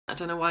I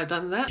don't know why I've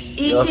done that.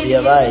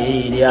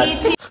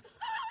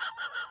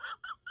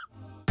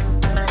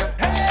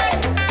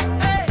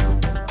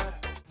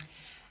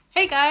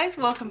 Hey guys,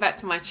 welcome back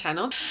to my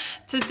channel.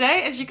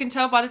 Today, as you can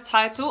tell by the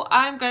title,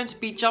 I'm going to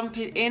be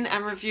jumping in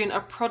and reviewing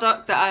a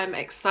product that I am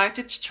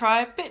excited to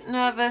try. A bit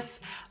nervous,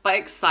 but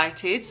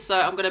excited. So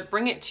I'm going to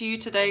bring it to you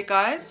today,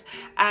 guys.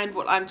 And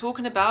what I'm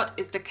talking about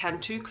is the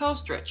Cantu Curl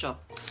Stretcher.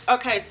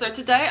 Okay, so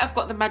today I've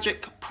got the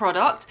magic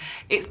product.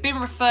 It's been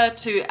referred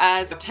to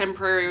as a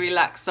temporary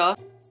relaxer.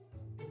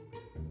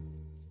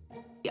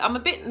 I'm a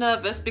bit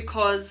nervous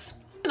because,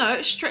 you know,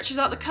 it stretches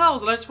out the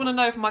curls and I just want to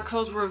know if my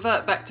curls will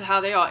revert back to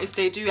how they are, if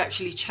they do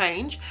actually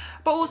change.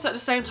 But also at the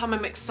same time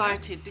I'm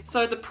excited.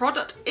 So the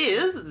product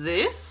is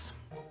this.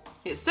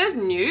 It says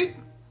new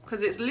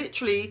because it's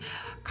literally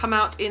come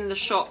out in the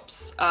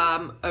shops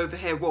over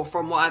here, well,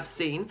 from what I've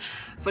seen.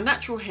 For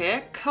natural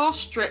hair, Curl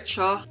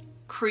Stretcher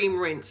Cream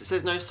Rinse. It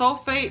says no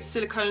sulfates,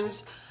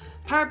 silicones,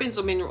 parabens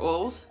or mineral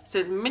oils. It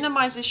says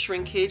minimizes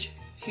shrinkage,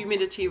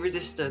 humidity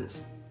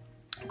resistance.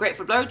 Great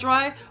for blow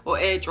dry or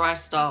air dry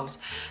styles.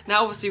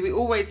 Now obviously we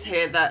always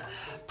hear that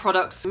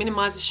products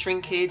minimize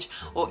shrinkage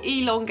or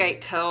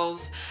elongate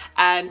curls,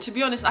 and to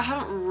be honest I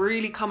haven't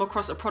really come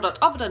across a product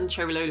other than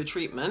Cherry Lola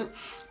treatment,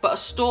 but a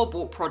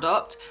store-bought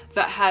product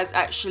that has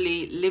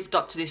actually lived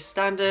up to this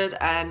standard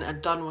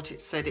and done what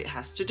it said it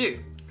has to do.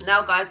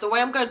 Now guys, the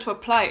way I'm going to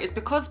apply it is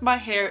because my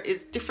hair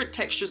is different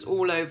textures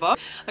all over.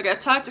 I get a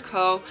tighter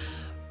curl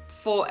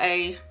for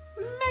a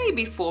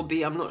maybe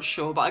 4B, I'm not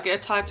sure, but I get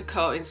a tighter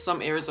curl in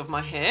some areas of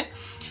my hair.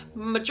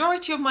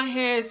 Majority of my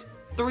hair is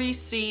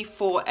 3C,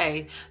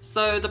 4A.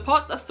 So the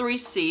parts that are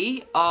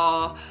 3C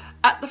are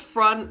at the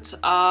front,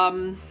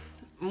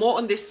 more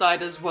on this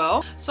side as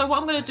well. So what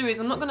I'm going to do is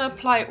I'm not going to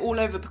apply it all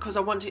over because I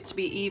want it to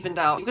be evened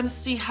out. You're going to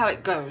see how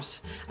it goes.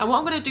 And what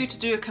I'm going to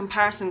do a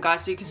comparison,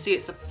 guys, so you can see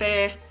it's a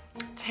fair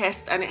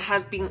test and it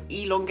has been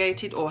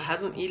elongated or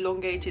hasn't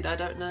elongated, I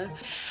don't know.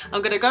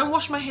 I'm going to go and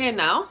wash my hair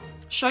now,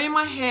 show you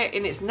my hair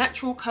in its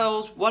natural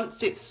curls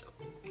once it's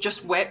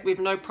just wet with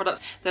no products.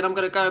 Then I'm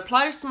going to go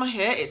apply this to my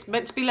hair. It's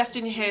meant to be left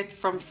in your hair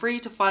from 3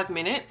 to 5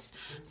 minutes.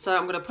 So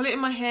I'm going to put it in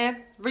my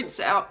hair, rinse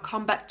it out,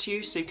 come back to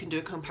you so you can do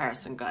a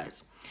comparison,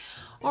 guys.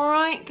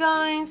 Alright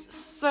guys,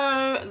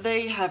 so there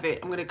you have it.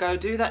 I'm going to go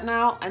do that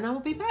now and I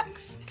will be back.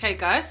 Okay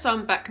guys, so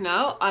I'm back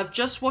now. I've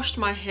just washed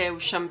my hair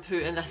with shampoo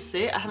and that's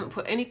it. I haven't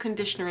put any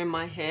conditioner in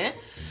my hair.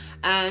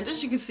 And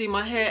as you can see,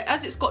 my hair,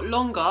 as it's got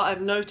longer,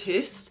 I've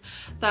noticed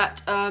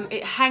that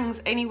it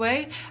hangs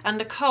anyway. And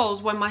the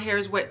curls, when my hair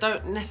is wet,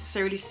 don't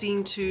necessarily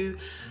seem to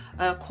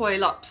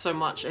coil up so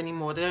much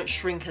anymore. They don't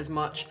shrink as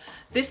much.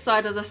 This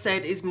side, as I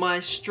said, is my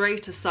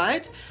straighter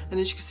side. And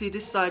as you can see,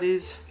 this side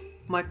is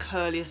my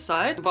curlier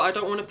side. But I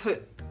don't want to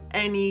put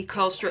any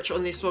curl stretcher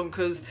on this one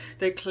because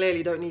they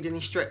clearly don't need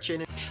any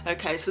stretching.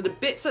 Okay, so the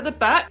bits at the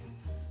back,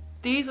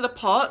 these are the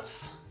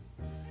parts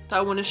that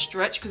I want to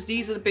stretch because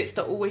these are the bits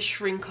that always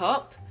shrink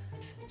up.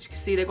 As you can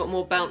see, they've got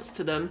more bounce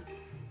to them.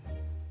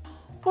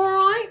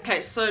 Alright,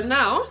 okay, so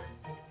now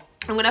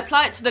I'm going to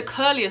apply it to the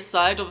curlier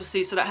side,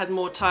 obviously, so that has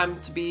more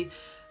time to be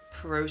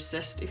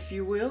processed, if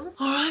you will.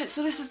 Alright,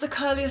 so this is the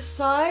curlier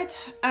side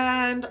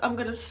and I'm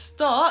going to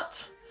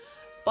start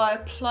by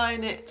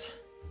applying it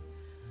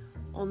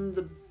on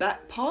the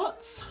back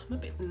parts. I'm a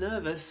bit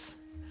nervous.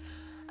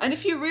 And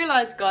if you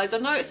realise, guys, I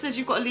know it says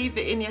you've got to leave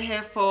it in your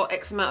hair for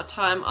X amount of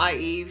time,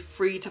 i.e.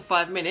 3 to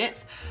 5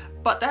 minutes,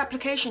 but the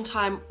application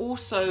time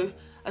also,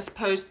 I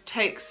suppose,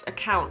 takes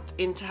account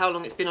into how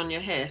long it's been on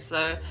your hair.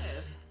 So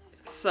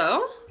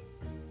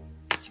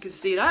as you can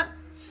see that,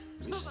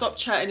 stop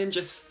chatting and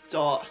just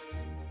start.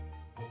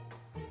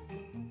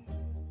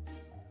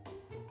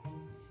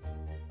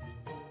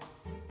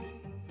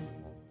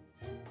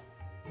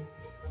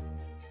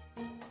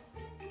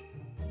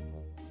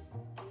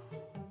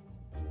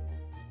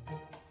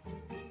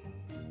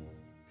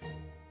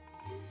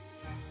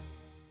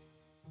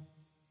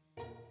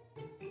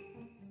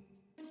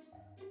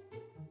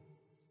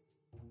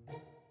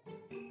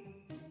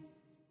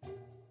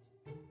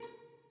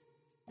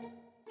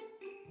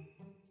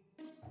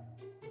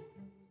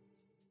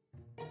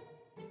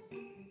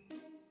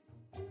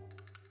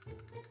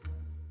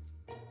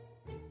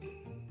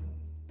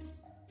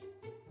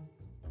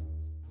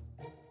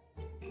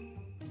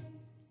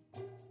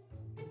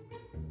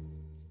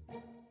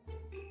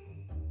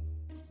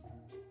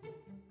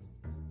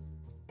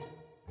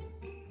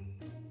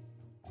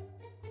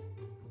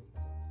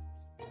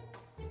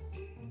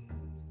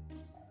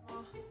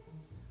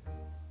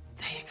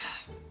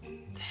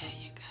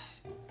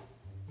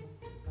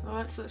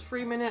 Alright, so it's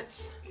 3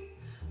 minutes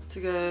to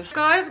go.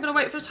 Guys, I'm going to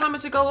wait for the timer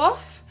to go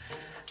off.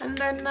 And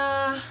then,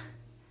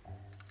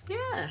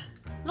 yeah,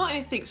 not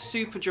anything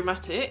super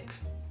dramatic.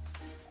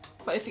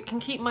 But if it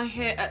can keep my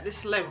hair at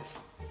this length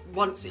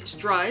once it's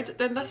dried,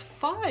 then that's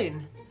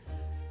fine.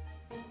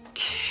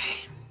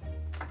 Okay.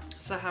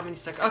 So how many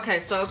seconds?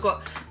 Okay, so I've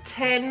got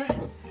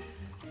 10,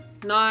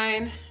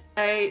 9,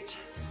 8,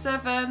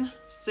 7,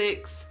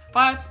 6,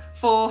 5,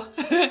 4,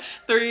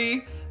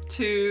 3,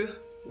 2,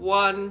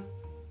 1.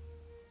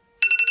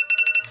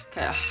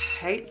 Okay,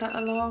 hate that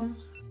alarm.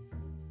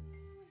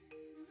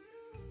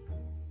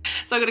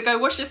 So I'm gonna go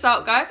wash this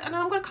out, guys, and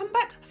then I'm gonna come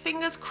back,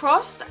 fingers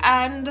crossed,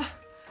 and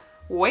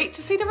wait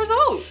to see the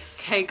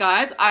results. Okay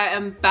guys, I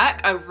am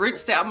back. I've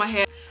rinsed it out of my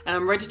hair and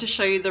I'm ready to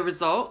show you the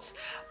results.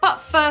 But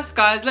first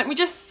guys, let me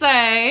just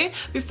say,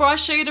 before I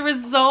show you the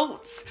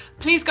results,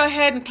 please go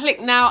ahead and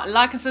click now,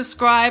 like and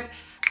subscribe,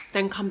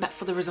 then come back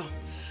for the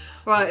results.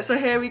 Right, so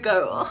here we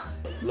go.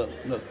 Look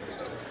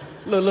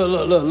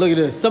at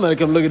this. Somebody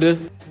come look at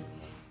this.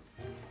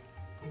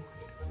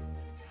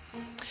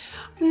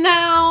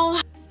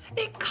 Now,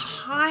 it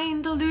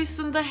kind of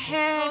loosened the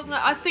hair.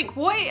 I think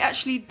what it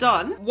actually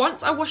done,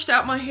 once I washed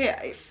out my hair,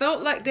 it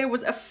felt like there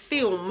was a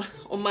film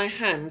on my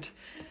hand,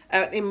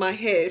 in my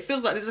hair. It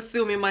feels like there's a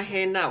film in my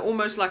hair now,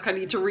 almost like I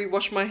need to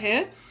rewash my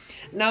hair.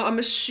 Now I'm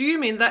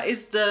assuming that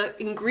is the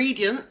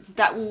ingredient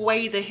that will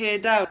weigh the hair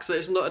down, so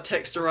it's not a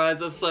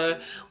texturizer, so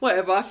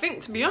whatever. I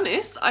think, to be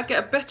honest, I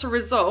get a better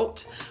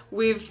result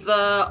with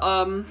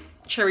the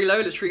Cherry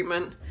Lola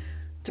treatment,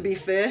 to be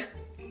fair.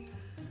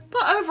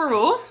 But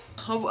overall,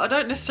 I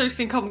don't necessarily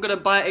think I'm gonna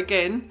buy it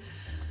again,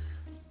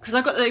 because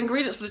I've got the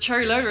ingredients for the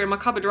Cherry Lola in my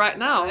cupboard right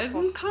now.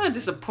 I'm kind of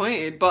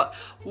disappointed, but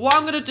what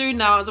I'm gonna do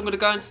now is I'm gonna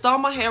go and style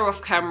my hair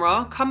off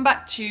camera, come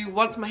back to you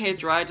once my hair's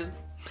dried, and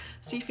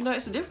see if you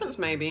notice a difference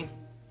maybe.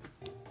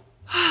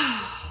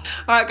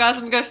 Alright guys,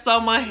 I'm gonna go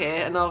style my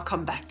hair and I'll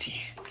come back to you.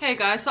 Okay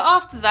guys, so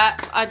after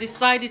that I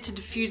decided to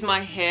diffuse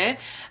my hair,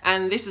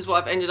 and this is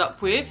what I've ended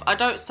up with. I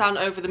don't sound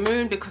over the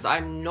moon because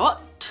I'm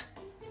not.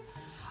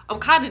 I'm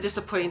kind of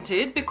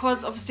disappointed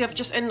because obviously I've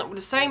just ended up with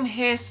the same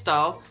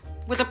hairstyle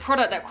with a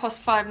product that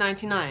cost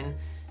 $5.99.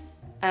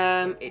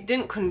 It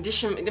didn't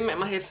condition, it didn't make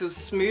my hair feel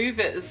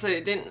smooth, so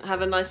it didn't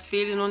have a nice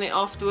feeling on it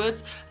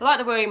afterwards. I like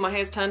the way my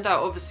hair's turned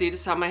out. Obviously this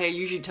is how my hair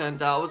usually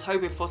turns out. I was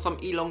hoping for some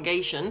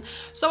elongation,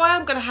 so I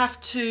am going to have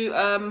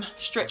to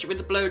stretch it with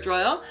the blow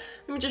dryer.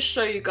 Let me just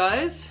show you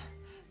guys.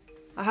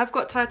 I have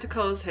got tighter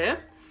curls here,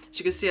 as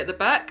you can see at the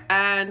back,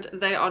 and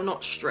they are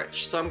not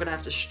stretched, so I'm gonna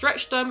have to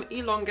stretch them,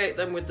 elongate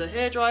them with the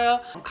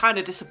hairdryer. I'm kind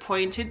of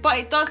disappointed, but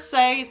it does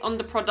say on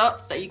the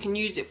product that you can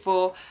use it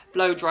for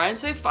blow drying,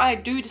 so if I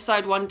do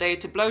decide one day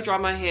to blow dry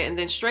my hair and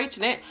then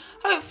straighten it,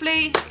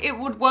 hopefully it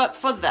would work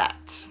for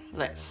that,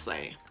 let's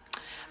say.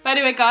 But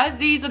anyway guys,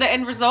 these are the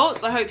end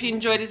results. I hope you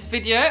enjoyed this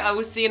video. I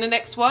will see you in the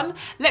next one.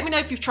 Let me know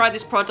if you've tried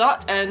this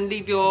product and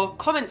leave your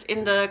comments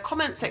in the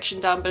comment section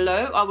down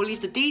below. I will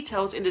leave the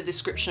details in the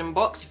description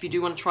box if you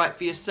do want to try it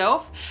for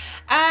yourself.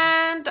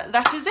 And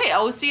that is it. I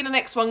will see you in the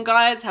next one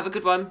guys. Have a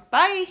good one.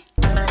 Bye.